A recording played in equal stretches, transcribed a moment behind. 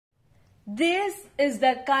This is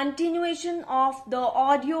the continuation of the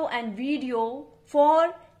audio and video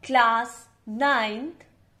for class 9th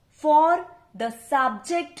for the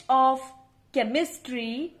subject of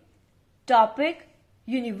chemistry, topic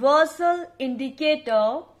universal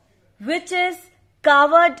indicator, which is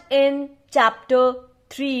covered in chapter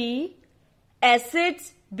 3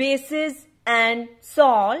 acids, bases and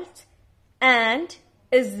salts, and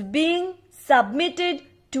is being submitted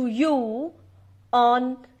to you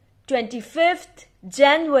on 25th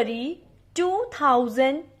January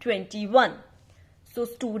 2021. So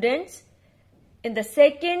students, in the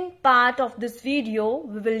second part of this video,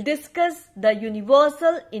 we will discuss the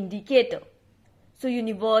universal indicator. So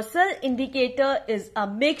universal indicator is a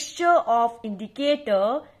mixture of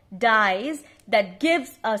indicator dyes that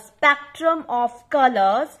gives a spectrum of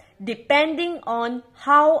colors depending on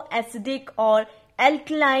how acidic or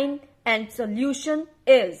alkaline and solution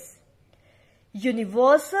is.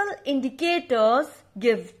 Universal indicators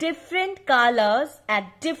give different colors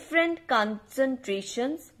at different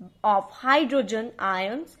concentrations of hydrogen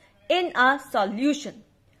ions in a solution.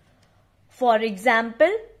 For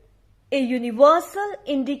example, a universal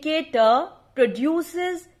indicator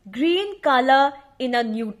produces green color in a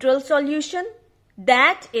neutral solution,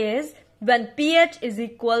 that is when pH is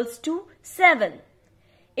equals to 7.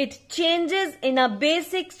 It changes in a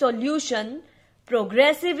basic solution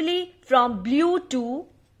progressively from blue to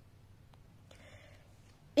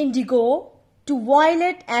indigo to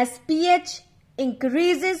violet as pH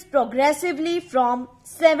increases progressively from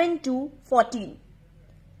 7 to 14.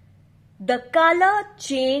 The color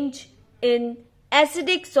change in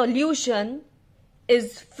acidic solution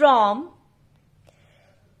is from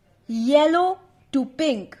yellow to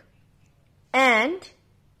pink and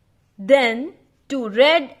then to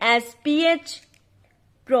red as pH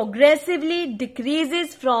progressively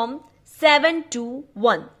decreases from 7 to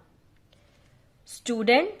 1.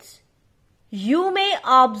 Students, you may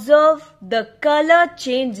observe the color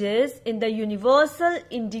changes in the universal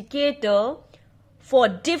indicator for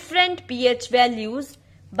different pH values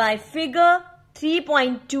by figure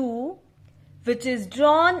 3.2, which is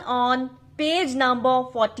drawn on page number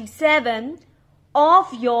 47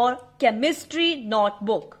 of your chemistry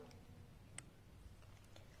notebook.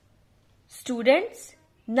 Students,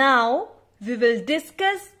 now we will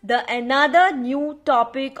discuss another new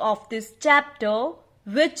topic of this chapter,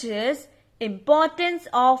 which is importance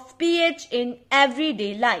of pH in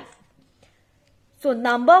everyday life. So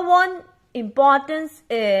number one importance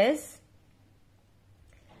is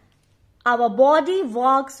our body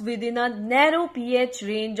works within a narrow pH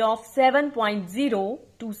range of 7.0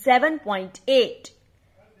 to 7.8.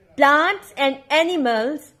 Plants and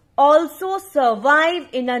animals also survive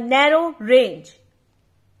in a narrow range.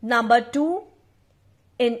 Number 2,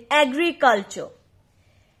 in agriculture,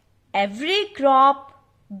 every crop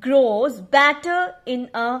grows better in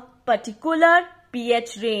a particular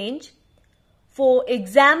pH range. For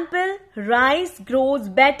example, rice grows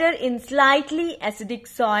better in slightly acidic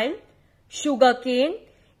soil, sugarcane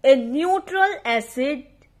in neutral acid,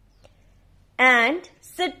 and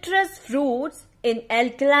citrus fruits in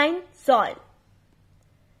alkaline soil.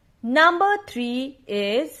 Number 3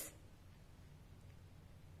 is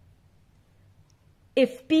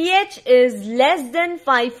if pH is less than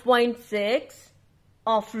 5.6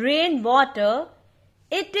 of rainwater,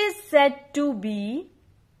 it is said to be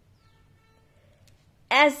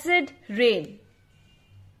acid rain.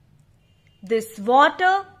 This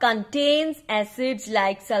water contains acids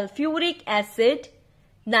like sulfuric acid,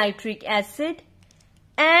 nitric acid,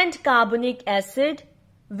 and carbonic acid,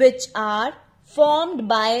 which are formed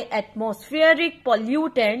by atmospheric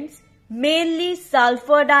pollutants, mainly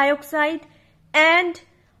sulfur dioxide and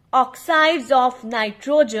oxides of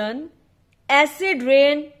nitrogen. Acid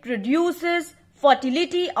rain produces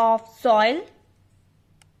fertility of soil,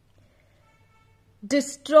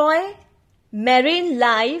 destroy marine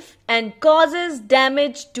life and causes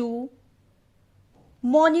damage to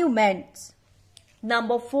monuments.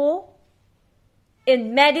 Number 4,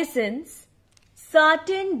 in medicines,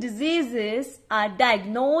 certain diseases are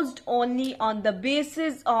diagnosed only on the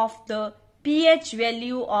basis of the pH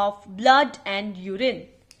value of blood and urine.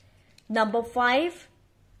 Number 5,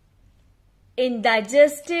 in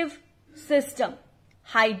digestive system,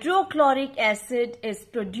 hydrochloric acid is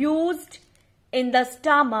produced in the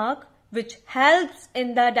stomach, which helps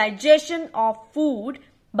in the digestion of food,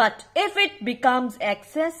 but if it becomes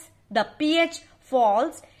excess, the pH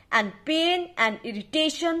falls and pain and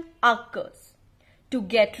irritation occurs. To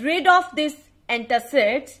get rid of these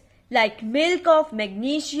antacids, like milk of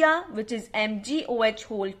magnesia, which is MgOH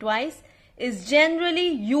whole twice, is generally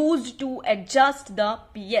used to adjust the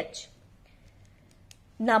pH.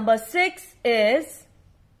 Number 6 is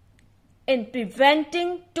in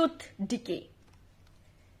preventing tooth decay.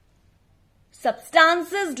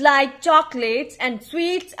 Substances like chocolates and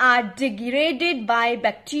sweets are degraded by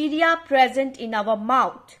bacteria present in our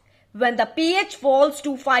mouth. When the pH falls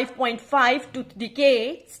to 5.5, tooth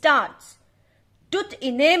decay starts. Tooth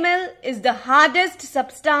enamel is the hardest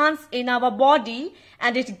substance in our body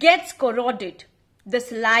and it gets corroded. The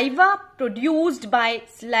saliva produced by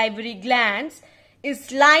salivary glands is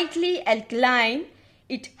slightly alkaline.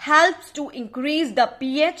 It helps to increase the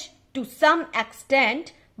pH to some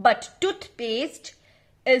extent, but toothpaste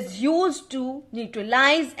is used to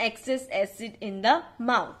neutralize excess acid in the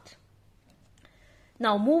mouth.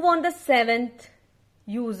 Now move on the 7th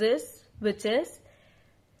uses, which is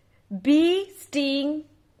bee sting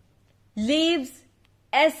leaves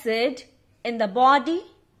acid in the body.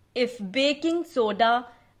 If baking soda,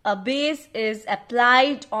 a base, is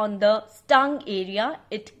applied on the stung area,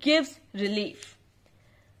 it gives relief.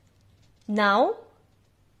 Now,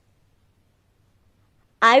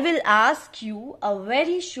 I will ask you a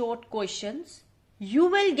very short questions. You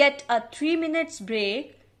will get a 3 minutes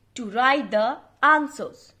break to write the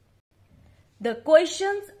answers. The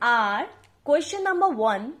questions are: question number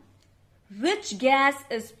 1. Which gas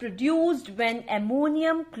is produced when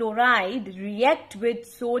ammonium chloride react with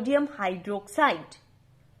sodium hydroxide?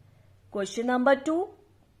 Question number 2.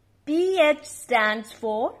 pH stands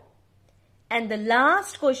for. And the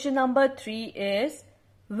last question number 3 is: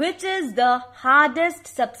 which is the hardest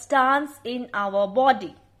substance in our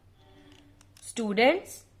body?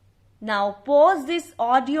 Students, now pause this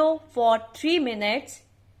audio for 3 minutes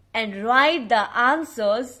and write the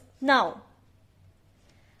answers now.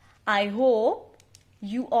 I hope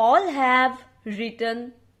you all have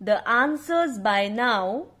written the answers by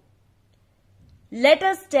now. Let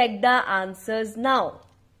us check the answers now.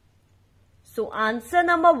 So answer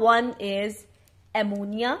number 1 is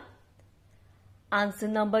ammonia. Answer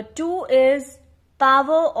number 2 is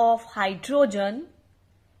power of hydrogen.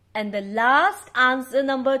 And the last answer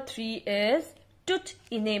number 3 is tooth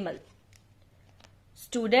enamel.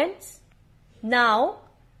 Students, now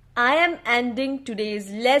I am ending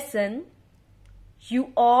today's lesson.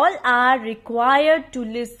 You all are required to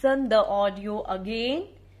listen the audio again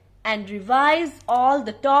and revise all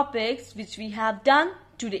the topics which we have done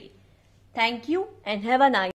today. Thank you and have a nice day.